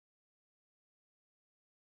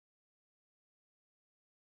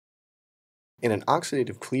In an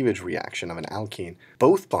oxidative cleavage reaction of an alkene,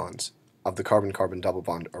 both bonds of the carbon-carbon double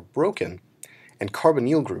bond are broken and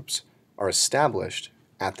carbonyl groups are established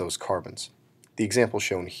at those carbons. The example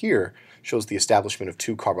shown here shows the establishment of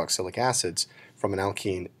two carboxylic acids from an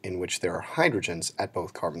alkene in which there are hydrogens at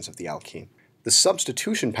both carbons of the alkene. The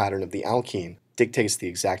substitution pattern of the alkene dictates the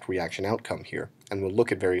exact reaction outcome here, and we'll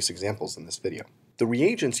look at various examples in this video. The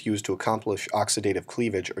reagents used to accomplish oxidative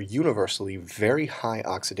cleavage are universally very high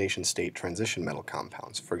oxidation state transition metal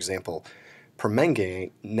compounds. For example,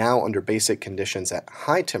 permanganate, now under basic conditions at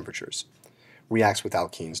high temperatures, reacts with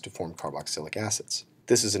alkenes to form carboxylic acids.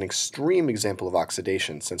 This is an extreme example of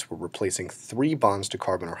oxidation since we're replacing 3 bonds to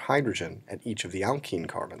carbon or hydrogen at each of the alkene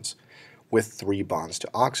carbons with 3 bonds to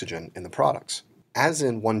oxygen in the products. As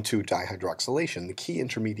in 1,2 dihydroxylation, the key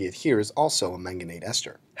intermediate here is also a manganate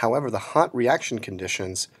ester. However, the hot reaction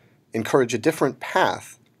conditions encourage a different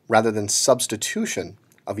path rather than substitution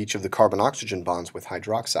of each of the carbon-oxygen bonds with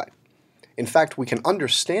hydroxide. In fact, we can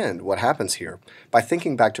understand what happens here by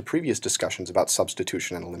thinking back to previous discussions about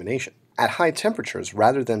substitution and elimination. At high temperatures,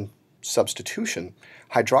 rather than substitution,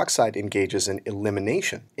 hydroxide engages in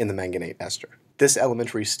elimination in the manganate ester. This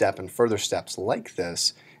elementary step and further steps like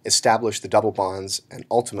this establish the double bonds and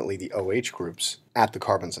ultimately the OH groups at the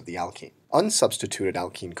carbons of the alkene. Unsubstituted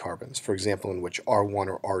alkene carbons, for example in which R1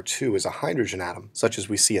 or R2 is a hydrogen atom, such as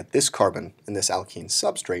we see at this carbon in this alkene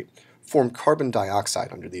substrate, form carbon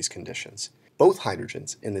dioxide under these conditions. Both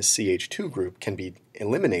hydrogens in this CH2 group can be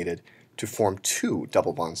eliminated to form 2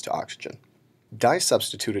 double bonds to oxygen.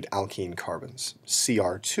 Disubstituted alkene carbons,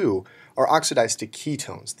 Cr2, are oxidized to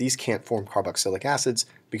ketones. These can't form carboxylic acids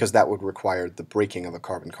because that would require the breaking of a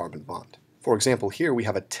carbon-carbon bond. For example, here we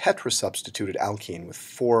have a tetrasubstituted alkene with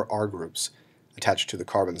 4 R groups attached to the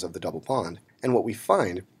carbons of the double bond, and what we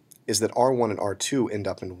find is that R1 and R2 end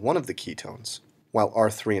up in one of the ketones, while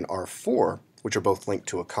R3 and R4, which are both linked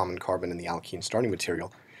to a common carbon in the alkene starting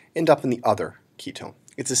material, end up in the other ketone.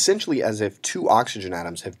 It's essentially as if 2 oxygen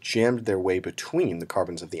atoms have jammed their way between the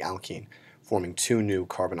carbons of the alkene, forming 2 new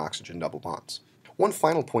carbon-oxygen double bonds. One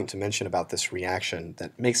final point to mention about this reaction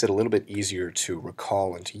that makes it a little bit easier to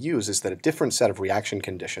recall and to use is that a different set of reaction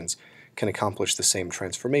conditions can accomplish the same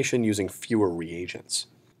transformation using fewer reagents.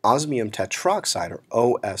 Osmium tetroxide, or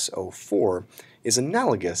OSO4, is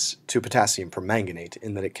analogous to potassium permanganate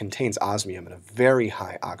in that it contains osmium in a very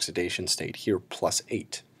high oxidation state, here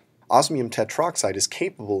 +8. Osmium tetroxide is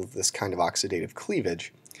capable of this kind of oxidative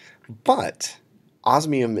cleavage, but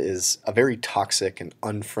osmium is a very toxic and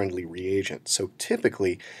unfriendly reagent, so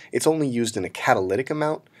typically it's only used in a catalytic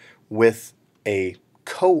amount with a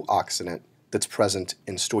co-oxidant that's present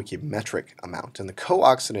in stoichiometric amount. And the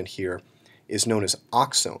co-oxidant here is known as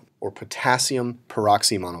oxone, or potassium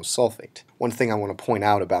peroxymonosulfate. One thing I want to point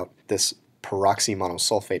out about this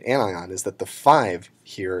peroxymonosulfate anion is that the 5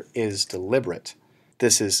 here is deliberate.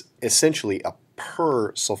 This is essentially a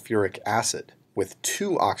per-sulfuric acid with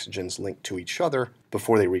 2 oxygens linked to each other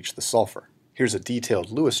before they reach the sulfur. Here's a detailed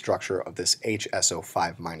Lewis structure of this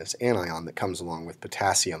HSO5- anion that comes along with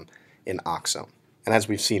potassium in oxone. And as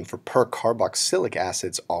we've seen for percarboxylic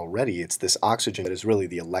acids already, it's this oxygen that is really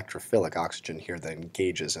the electrophilic oxygen here that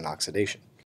engages in oxidation.